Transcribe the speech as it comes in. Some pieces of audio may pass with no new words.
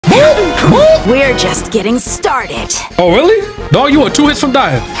We're just getting started. Oh, really? Dog, you are 2 hits from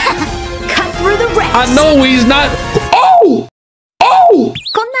dying. Cut through the ranks. I know he's not. Oh! Oh!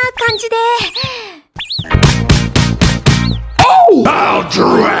 こんな感じで。Oh! I'll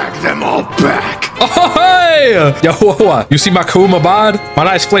drag them all back. Oh, hey! Yo, HuoHuo, you see my Kuruma bod? My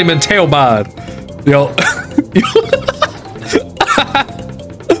nice flaming tail bod. Yo.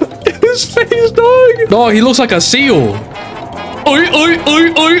 His face, dog. Dog, he looks like a seal. Oi, oi,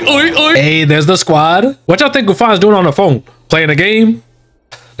 oi, oi, oi, oi. Hey, there's the squad. What y'all think Gufan's doing on the phone? Playing a game?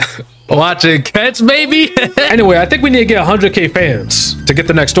 Watching cats, baby. Anyway, I think we need to get 100K fans to get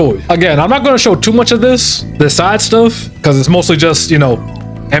the next story. Again, I'm not going to show too much of this side stuff, because it's mostly just, you know,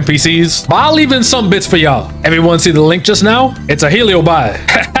 NPCs. But I'll leave in some bits for y'all. Everyone see the link just now? It's a Helio buy.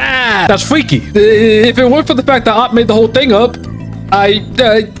 That's freaky. If it weren't for the fact that Op made the whole thing up, I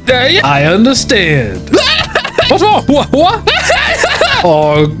understand. What's wrong? What?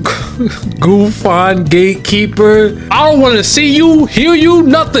 Oh, Gufan gatekeeper. I don't want to see you, hear you,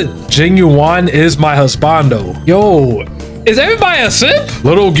 nothing. Jing Yuan is my husbando. Yo, is everybody a simp?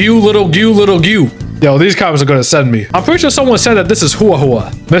 Little Gu, little Gu, little Gu. Yo, these comments are gonna send me. I'm pretty sure someone said that this is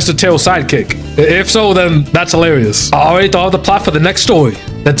HuoHuo, Mr. Tail's sidekick. If so, then that's hilarious. I already thought of the plot for the next story.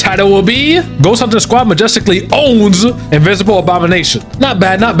 The title will be Ghost Hunter Squad majestically owns Invisible Abomination. Not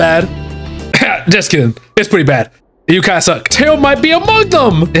bad, not bad. Just kidding. It's pretty bad. You kinda suck. Tail might be among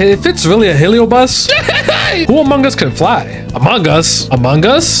them. If it's really a heliobus, who among us can fly? Among us? Among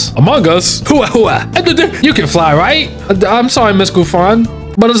us? Among us? HuoHuo. You can fly, right? I'm sorry, Miss Gufan,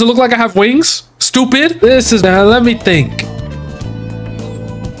 but does it look like I have wings? Stupid. This is now. Let me think.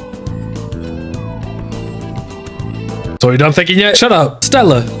 So you done thinking yet? Shut up,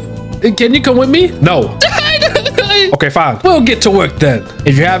 Stella. Can you come with me? No. Okay, fine. We'll get to work then.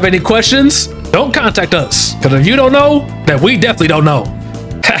 If you have any questions, don't contact us. Because if you don't know, then we definitely don't know.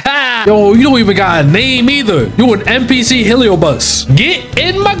 Yo, you don't even got a name either. You an NPC heliobus. Get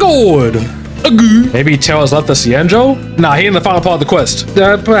in my gourd. Maybe Tail has left the Cienjo? Nah, he in the final part of the quest.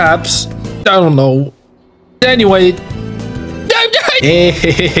 Perhaps. I don't know. Anyway.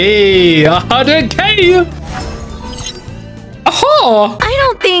 Hey, 100K. Aha! I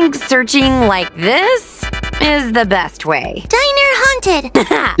don't think searching like this is the best way. Diner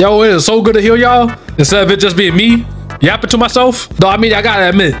haunted. Yo, it is so good to hear y'all. Instead of it just being me yapping to myself. Though, I mean, I gotta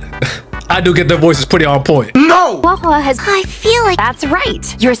admit, I do get their voices pretty on point. No! HuoHuo has. I feel like That's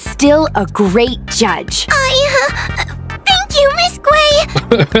right. You're still a great judge. thank you, Miss Gwei.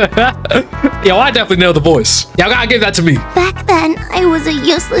 Yo, I definitely nailed the voice. Y'all gotta give that to me. Back then, I was a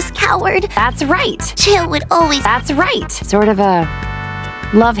useless coward. That's right. Tail would always. That's right. Sort of a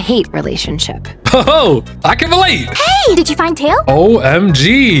love-hate relationship. Oh, I can relate. Hey, did you find Tail?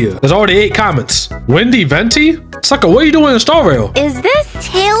 OMG. There's already 8 comments. Windy Venti? Sucker, what are you doing in Star Rail? Is this?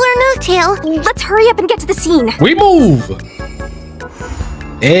 Tail or no tail? Let's hurry up and get to the scene. We move.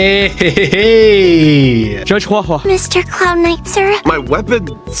 Hey. Judge HuoHuo. Mr. Cloud Knight, sir. My weapon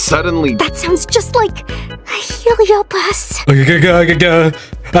suddenly... That sounds just like a heliobus.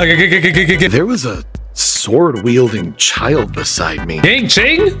 There was a sword-wielding child beside me. Yang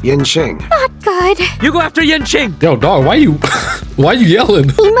Ching? Yanqing. Not good. You go after Yanqing. Yo, dog, why you yelling?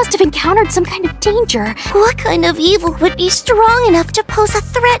 He must have encountered some kind of danger. What kind of evil would be strong enough to pose a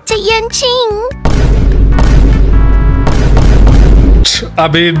threat to Yanqing? I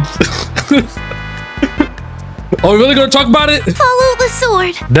mean, are we really gonna talk about it? Follow the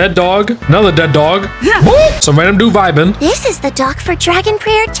sword. Dead dog, another dead dog. Some random dude vibing. This is the dock for Dragon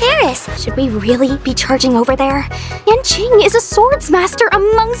Prayer Terrace. Should we really be charging over there? Yanqing is a swordsmaster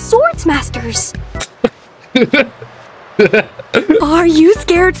among swordsmasters. Are you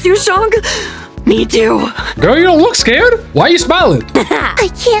scared, Sushong? Me too. Girl, you don't look scared. Why are you smiling? I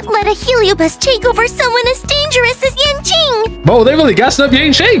can't let a heliobus take over someone as dangerous as Yanqing. Bro, they really gassing up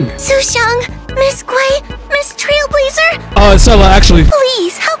Yang Ching. Sushang, Miss Gwei, Miss Trailblazer, Oh, it's Stella, actually.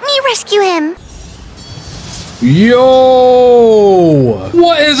 please help me rescue him. Yo,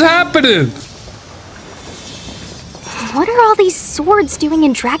 what is happening? What are all these swords doing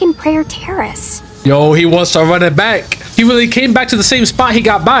in Dragon Prayer Terrace? Yo, he wants to run it back. He really came back to the same spot he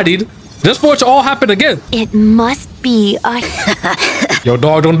got bodied, just for it to all happen again. It must be a... Yo,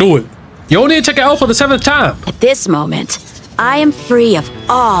 dog, don't do it. You only need to take an L for the 7th time. At this moment, I am free of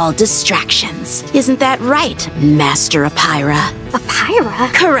all distractions. Isn't that right, Master Apira?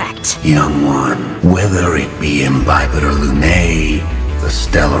 Apira? Correct. Young one, whether it be Imbibed or Lunae, the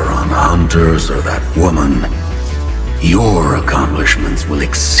Stellaron Hunters or that woman, your accomplishments will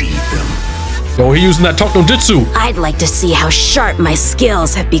exceed them. Yo, he using that talk no jutsu. I'd like to see how sharp my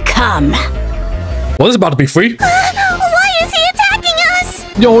skills have become. Well, this is about to be free. Why is he attacking us?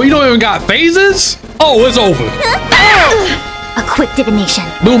 Yo, you don't even got phases? Oh, it's over. A quick divination.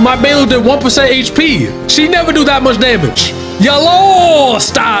 Dude, my Balo did 1% HP. She never do that much damage. You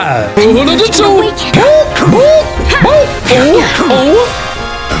lost, I. Failed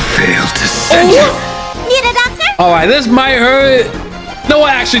to send you. Need a doctor? All right, this might hurt. No,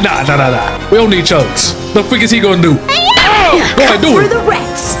 actually, nah. We don't need chugs. The freak is he gonna do? Oh, go ahead, do For it. the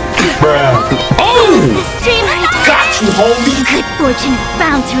rats. Oh, Got you, homie. Good fortune is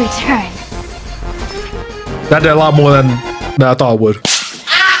bound to return. that did a lot more than I thought it would.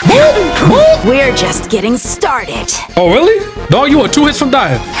 We're just getting started. Oh, really? Dog, you were 2 hits from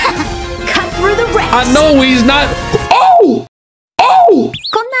dying. Cut through the rats. I know he's not. Oh! Oh!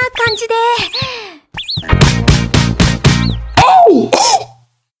 こんな感じで。Oh!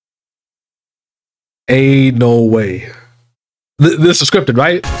 Ain't no way. This is scripted,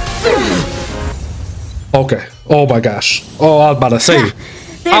 right? Okay. Oh my gosh. Oh, I was about to say.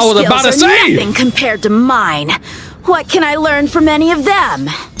 Their I was about to skills are say. nothing compared to mine. What can I learn from any of them?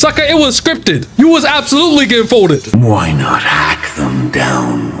 Sucker, it was scripted. You was absolutely getting folded. Why not hack them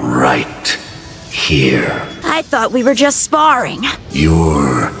down right here? I thought we were just sparring.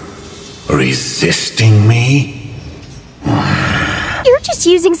 You're resisting me? You're just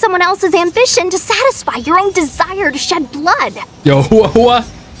using someone else's ambition to satisfy your own desire to shed blood. Yo,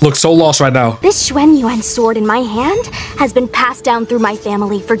 HuoHuo looks so lost right now. This Xuan Yuan sword in my hand has been passed down through my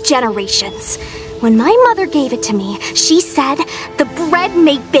family for generations. When my mother gave it to me, she said, the bread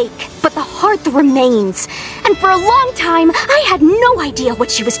may bake, but the heart remains. And for a long time, I had no idea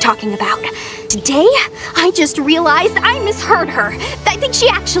what she was talking about. Today, I just realized I misheard her. I think she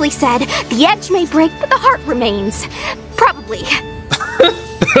actually said, the edge may break, but the heart remains. Probably.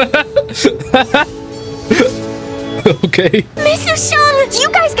 Okay. Misu-san,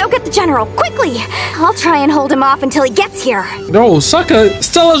 you guys go get the general, quickly! I'll try and hold him off until he gets here. No, sucker,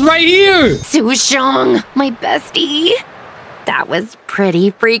 Stella's right here. Sushong, my bestie. That was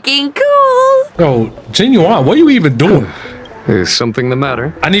pretty freaking cool. Yo, Jin Yuan, what are you even doing? Is something the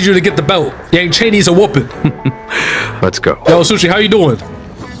matter? I need you to get the belt. Yang Che needs a whooping. Let's go. Yo, Sushi, how you doing?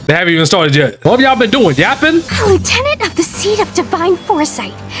 They haven't even started yet. What have y'all been doing? Yapping? A lieutenant of the Seat of Divine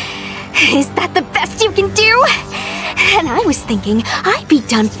Foresight. Is that the best you can do? And I was thinking I'd be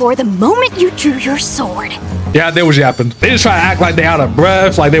done for the moment you drew your sword. Yeah, they was yapping. They just try to act like they out of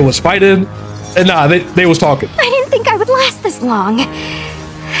breath, like they was fighting. And nah, they was talking. I didn't think I would last this long.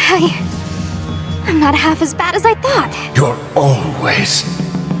 I'm not half as bad as I thought. You're always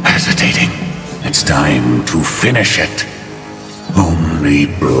hesitating. It's time to finish it. Only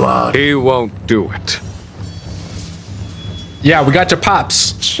blood. He won't do it. Yeah, we got your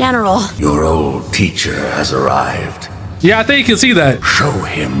pops. General. Your old teacher has arrived. Yeah, I think you can see that. Show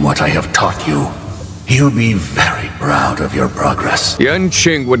him what I have taught you. He'll be very proud of your progress. Yan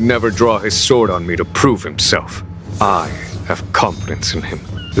Qing would never draw his sword on me to prove himself. I have confidence in him.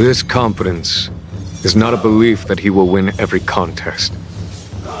 This confidence is not a belief that he will win every contest.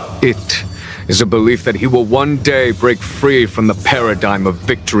 It is a belief that he will one day break free from the paradigm of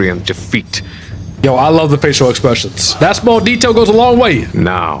victory and defeat. Yo, I love the facial expressions. That small detail goes a long way.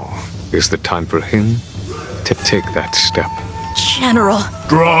 Now is the time for him to take that step. General.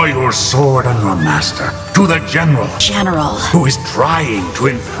 Draw your sword on your master, to the general, General. who is trying to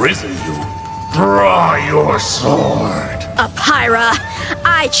imprison you. Draw your sword. Apira,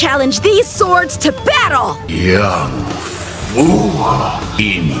 I challenge these swords to battle! Young fool.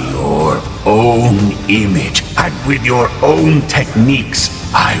 In your own image and with your own techniques,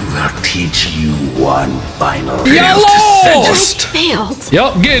 I will teach you one final You lost! Failed.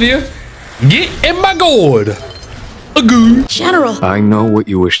 Yup, get in here. Get in my gourd. A good. General. I know what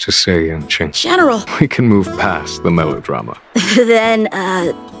you wish to say, Yan Qing. General. We can move past the melodrama. Then,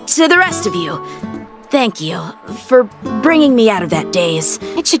 to the rest of you, thank you for bringing me out of that daze.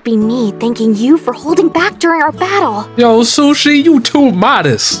 It should be me thanking you for holding back during our battle. Yo, Sushi, you too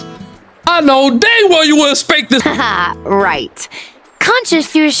modest. I know dang well you would expect this. Right. Conscious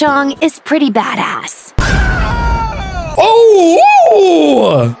Sushong is pretty badass.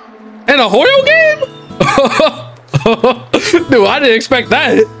 Oh! In a HuoHuo game? Dude, I didn't expect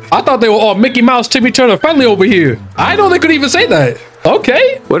that. I thought they were all Mickey Mouse, Timmy Turner friendly over here. I know they could even say that.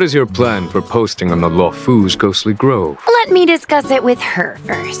 Okay. What is your plan for posting on the Law Fu's Ghostly Grove? Let me discuss it with her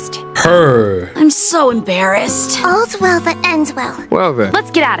first. Her. I'm so embarrassed. All's well that ends well. Well then. Let's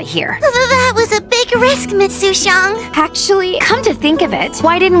get out of here. That was a big risk, Miss Sushong. Actually, come to think of it,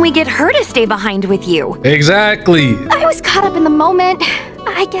 why didn't we get her to stay behind with you? Exactly. I was caught up in the moment.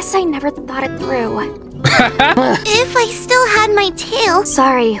 I guess I never thought it through. If I still had my tail.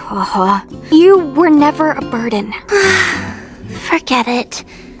 Sorry, HuoHuo. You were never a burden. Forget it.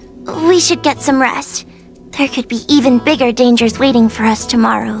 We should get some rest. There could be even bigger dangers waiting for us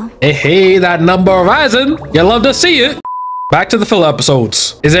tomorrow. Hey, that number rising. You love to see it. Back to the filler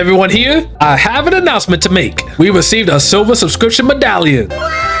episodes. Is everyone here? I have an announcement to make. We received a silver subscription medallion.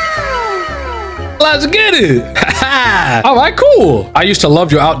 Let's get it. All right, cool. I used to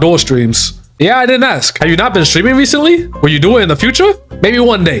love your outdoor streams. Yeah, I didn't ask. Have you not been streaming recently? Will you do it in the future? Maybe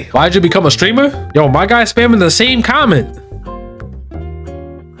one day. Why'd you become a streamer? Yo, my guy's spamming the same comment.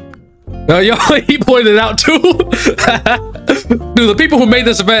 Yo, he pointed out too. Dude, the people who made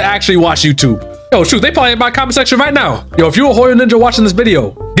this event actually watch YouTube. Yo, shoot, they probably in my comment section right now. Yo, if you're a HuoHuo ninja watching this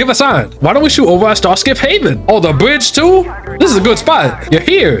video, give a sign. Why don't we shoot over at Starskip Haven? Oh, the bridge too? This is a good spot. You're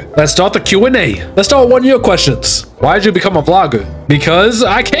here. Let's start the Q&A. Let's start with one of your questions. Why did you become a vlogger? Because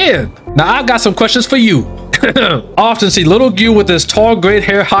I can. Now, I've got some questions for you. I often see little Gyu with this tall, great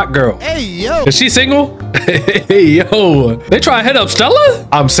hair hot girl. Hey, yo. Is she single? Hey, yo. They try to hit up Stella?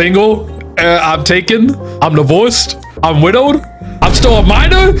 I'm single. I'm taken. I'm divorced. I'm widowed. I'm still a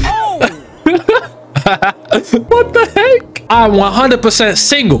minor. What the heck? I'm 100%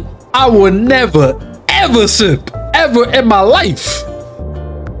 single. I would never, ever simp. Ever in my life.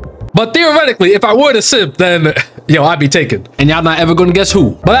 But theoretically, if I were to simp, then, yo, I'd be taken. And y'all not ever gonna guess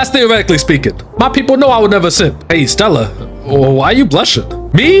who. But that's theoretically speaking. My people know I would never simp. Hey, Stella, why are you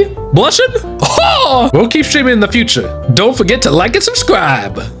blushing? Me? Blushing? Oh! We'll keep streaming in the future. Don't forget to like and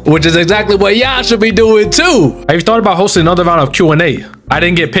subscribe. Which is exactly what y'all should be doing too. Have you thought about hosting another round of Q&A? I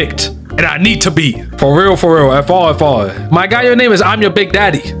didn't get picked. And I need to be. For real, FR. My guy, your name is I'm Your Big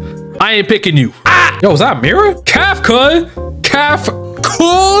Daddy. I ain't picking you. Ah! Yo, is that a mirror? Kafka?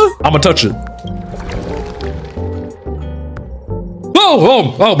 I'ma touch it.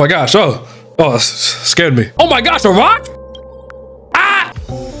 Oh my gosh. Oh, scared me. Oh my gosh, a rock? Ah!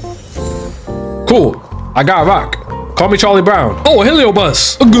 Cool. I got a rock. Call me Charlie Brown. Oh, a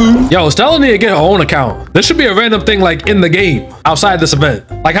Heliobus. Yo, Stella need to get her own account. This should be a random thing like in the game, outside this event.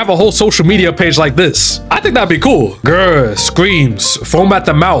 Like have a whole social media page like this. I think that'd be cool. Grr, screams, foam at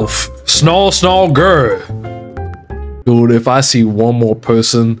the mouth, snarl, grr. Dude, if I see one more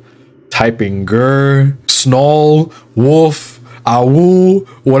person typing grr, snarl, wolf, awoo,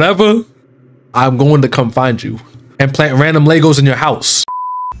 whatever, I'm going to come find you and plant random Legos in your house.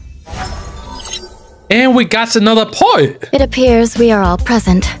 And we got another part. It appears we are all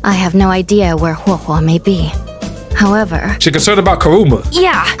present. I have no idea where HuoHuo may be. However... She's concerned about Karuma.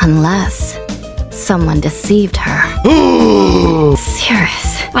 Yeah. Unless someone deceived her.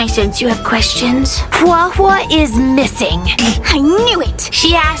 Serious. I sense you have questions. HuoHuo is missing. I knew it!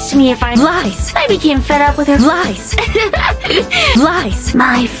 She asked me if I... Lies. I became fed up with her... Lies. Lies.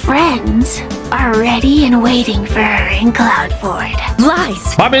 My friends are ready and waiting for her in Cloudford.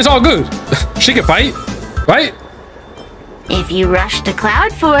 Lies. Mommy, it's all good. She can fight, right? If you rush to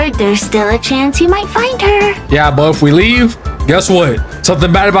Cloudford, there's still a chance you might find her. Yeah, but if we leave, guess what?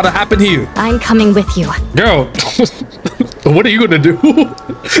 Something bad about to happen here. I'm coming with you. Girl, what are you gonna do?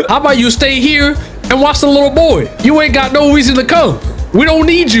 How about you stay here and watch the little boy? You ain't got no reason to come. We don't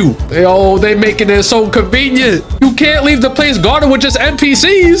need you. They making it so convenient. You can't leave the place guarded with just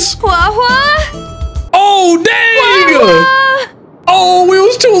NPCs. HuoHuo? Oh, dang! HuoHuo? Oh, we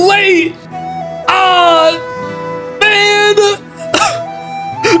was too late. Ah, man.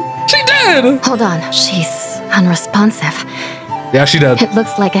 She dead. Hold on. She's unresponsive. Yeah, she dead. It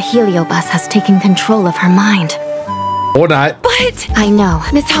looks like a Heliobus has taken control of her mind. Or not. But I know.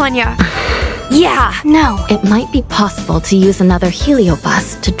 Miss Hanya. Yeah. No. It might be possible to use another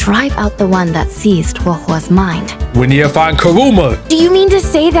Heliobus to drive out the one that seized HuoHuo's mind. We need to find Karuma. Do you mean to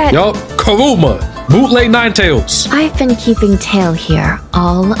say that... Yup, Karuma. Bootleg Ninetales. I've been keeping tail here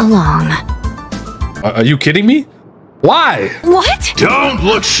all along. Are you kidding me? Why? What? Don't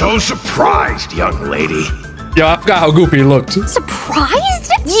look so surprised, young lady. Yo, I forgot how goofy he looked.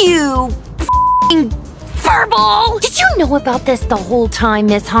 Surprised? You f***ing furball! Did you know about this the whole time,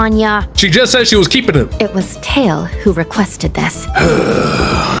 Miss Hanya? She just said she was keeping him. It was Tail who requested this.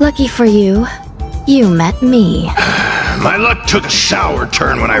 Lucky for you, you met me. My luck took a sour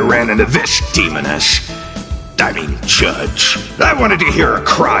turn when I ran into this demoness. I mean, judge. I wanted to hear her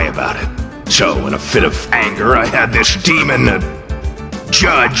cry about it. So, in a fit of anger, I had this demon,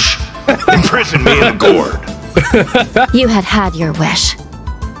 judge, imprison me in a gourd. You had your wish.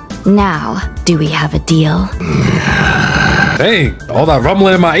 Now, do we have a deal? Dang, all that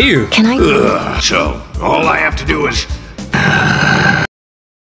rumbling in my ear. Can I... So, all I have to do is...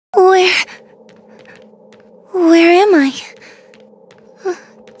 Where am I?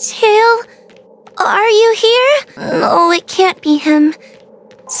 Tail? Are you here? No, it can't be him.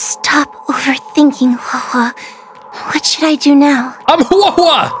 Stop overthinking, HuoHuo. What should I do now? I'm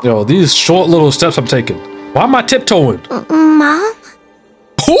HuoHuo! Yo, these short little steps I'm taking. Why am I tiptoeing? Mom?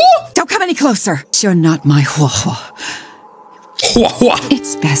 Who? Don't come any closer. You're not my HuoHuo. HuoHuo.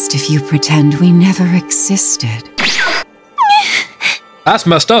 It's best if you pretend we never existed. That's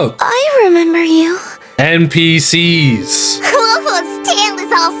messed up. I remember you. NPCs. HuoHuo's tail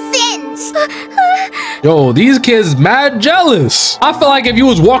is all singed. Yo, these kids mad jealous. I feel like if you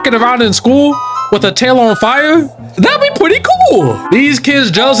was walking around in school with a tail on fire, that'd be pretty cool. These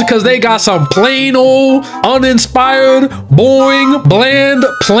kids jealous because they got some plain old, uninspired, boring, bland,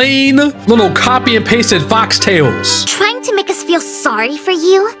 plain, little copy and pasted foxtails. Trying to make us feel sorry for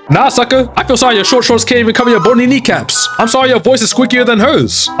you? Nah, sucker. I feel sorry your short shorts can't even cover your bony kneecaps. I'm sorry your voice is squeakier than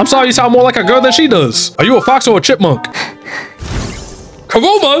hers. I'm sorry you sound more like a girl than she does. Are you a fox or a chipmunk?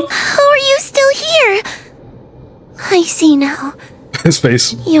 Karoma! How are you still here? I see now. His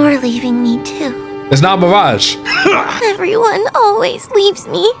face. You're leaving me too. It's not Mirage. Everyone always leaves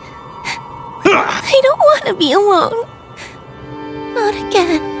me. I don't want to be alone. Not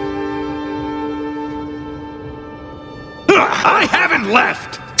again. I haven't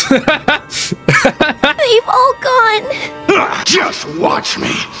left! They've all gone. Just watch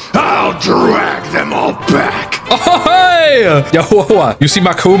me. I'll drag them all back. Oh, hey! Yo, HuoHuo, you see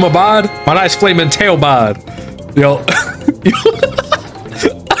my Kuruma bod? My nice flaming tail bod. Yo.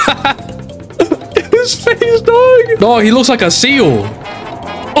 His face, dog. No, he looks like a seal.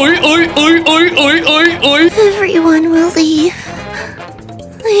 Oi, oi, oi, oi, oi, oi, oi. Everyone will leave.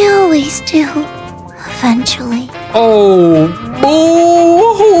 They always do. Eventually. Oh,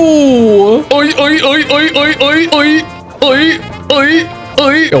 boo! Oi, oi, oi, oi, oi, oi, oi, oi, oi,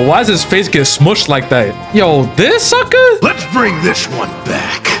 oi. Yo, why does his face get smushed like that? Yo, this sucker? Let's bring this one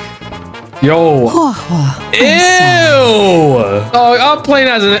back. Yo. HuoHuo. Ew! Oh, I'm playing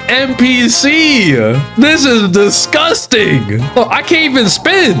as an NPC. This is disgusting. Oh, I can't even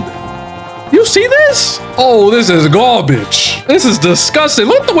spin. You see this? Oh, this is garbage. This is disgusting.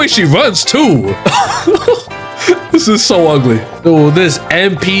 Look at the way she runs too. This is so ugly. Oh, this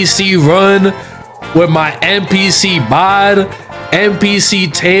NPC run with my NPC bod, NPC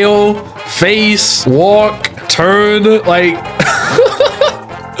tail, face, walk, turn, like...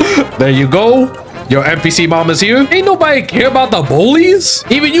 There you go. Your NPC mom is here. Ain't nobody care about the bullies.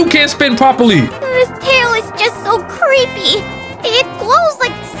 Even you can't spin properly. This tail is just so creepy. It glows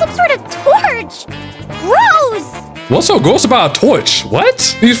like some sort of torch. Gross! What's so gross about a torch?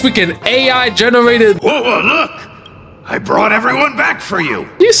 What? These freaking AI generated... Whoa, look! I brought everyone back for you.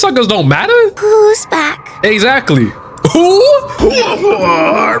 These suckers don't matter. Who's back? Exactly. Who? Whoa,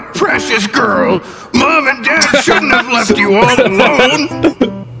 our precious girl. Mom and Dad shouldn't have left you all alone.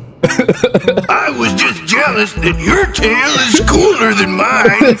 I was just jealous that your tail is cooler than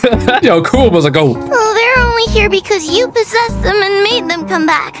mine. Yo, cool was a goat. Well, they're only here because you possessed them and made them come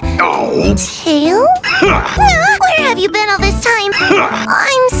back. Oh. Tail? Where have you been all this time?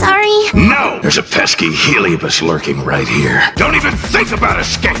 I'm sorry. No, there's a pesky Heliobus lurking right here. Don't even think about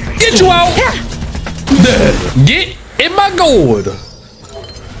escaping. Get you out. There. Get in my gourd.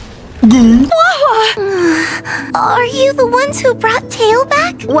 Are you the ones who brought Tail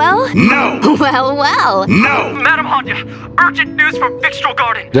back? Well, No. well. No. Madam Hanya, urgent news from Fixtral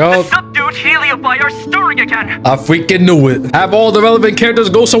Garden. Yo. The subdued Heliobi are stirring again. I freaking knew it. Have all the relevant characters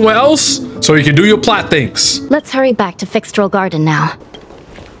go somewhere else so you can do your plot things. Let's hurry back to Fixtral Garden now.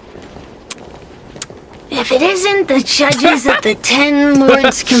 If it isn't the judges of the Ten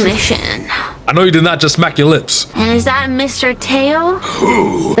Lords Commission. I know you did not just smack your lips. And is that Mr. Teo?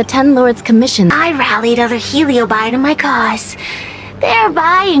 The Ten Lords Commission. I rallied other Heliobi to my cause,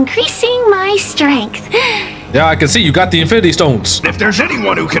 thereby increasing my strength. Yeah, I can see you got the Infinity Stones. If there's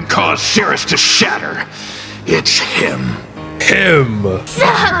anyone who can cause Cirrus to shatter, it's him. Him.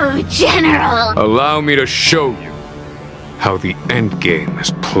 So, General. Allow me to show you how the endgame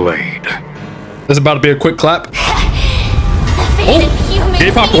is played. This is about to be a quick clap. Oh,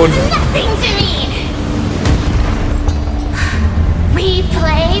 get popcorn. Nothing to me. We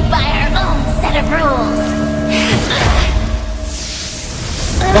play by our own set of rules.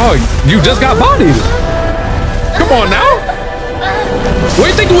 Oh, you just got bodied. Come on now. What do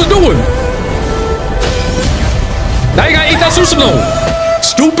you think you was doing? Now you gotta eat that Susanoo.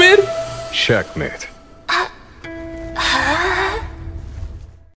 Stupid. Checkmate.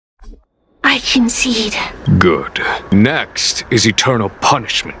 I concede. Good. Next is eternal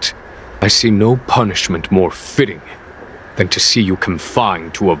punishment. I see no punishment more fitting than to see you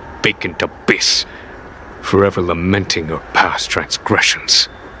confined to a vacant abyss, forever lamenting your past transgressions.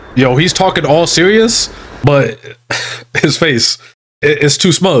 Yo, he's talking all serious, but his face is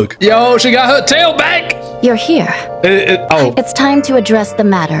too smug. Yo, she got her tail back. You're here. Oh. It's time to address the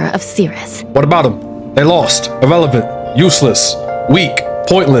matter of Cirrus. What about them? They lost. Irrelevant. Useless. Weak.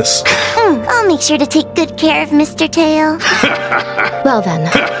 Pointless. I'll make sure to take good care of Mr. Tail. Well then,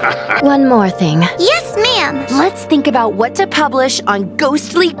 one more thing. Yes, ma'am. Let's think about what to publish on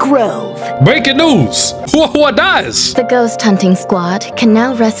Ghostly Grove. Breaking news! HuoHuo dies! The ghost hunting squad can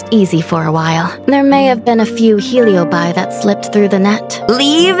now rest easy for a while. There may have been a few heliobi that slipped through the net.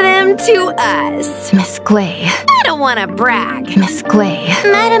 Leave them to us. Miss Gui. I don't want to brag. Miss Gui.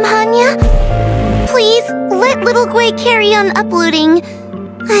 Madam Hanya, please let little Gui carry on uploading.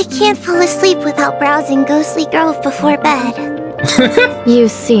 I can't fall asleep without browsing Ghostly Grove before bed. You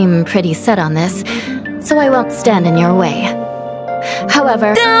seem pretty set on this, so I won't stand in your way.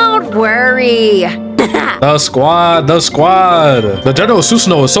 However... Don't worry! The squad! The General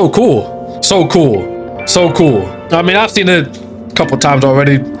Susanoo is so cool. So cool. I mean, I've seen it a couple times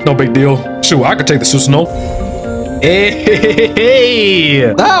already. No big deal. Shoot, I could take the Susanoo.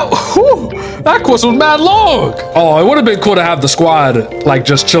 Hey! That course was mad long. Oh, it would have been cool to have the squad like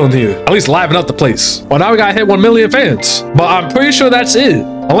just chilling here. At least liven up the place. Well, now we gotta hit 1 million fans. But I'm pretty sure that's it.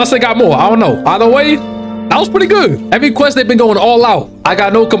 Unless they got more. I don't know. Either way, that was pretty good. Every quest they've been going all out. I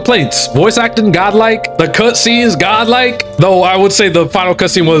got no complaints. Voice acting, godlike. The cutscenes, godlike. Though I would say the final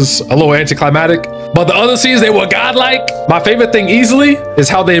cutscene was a little anticlimactic. But the other scenes, they were godlike. My favorite thing easily is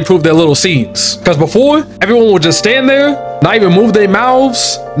how they improved their little scenes. Because before, everyone would just stand there, not even move their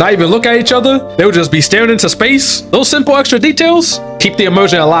mouths, not even look at each other. They would just be staring into space. Those simple extra details keep the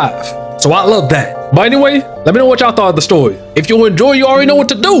immersion alive. So I love that. But anyway, let me know what y'all thought of the story. If you enjoy, you already know what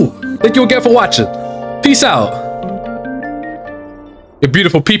to do. Thank you again for watching. Peace out. You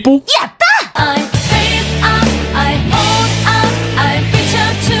beautiful people. Yeah,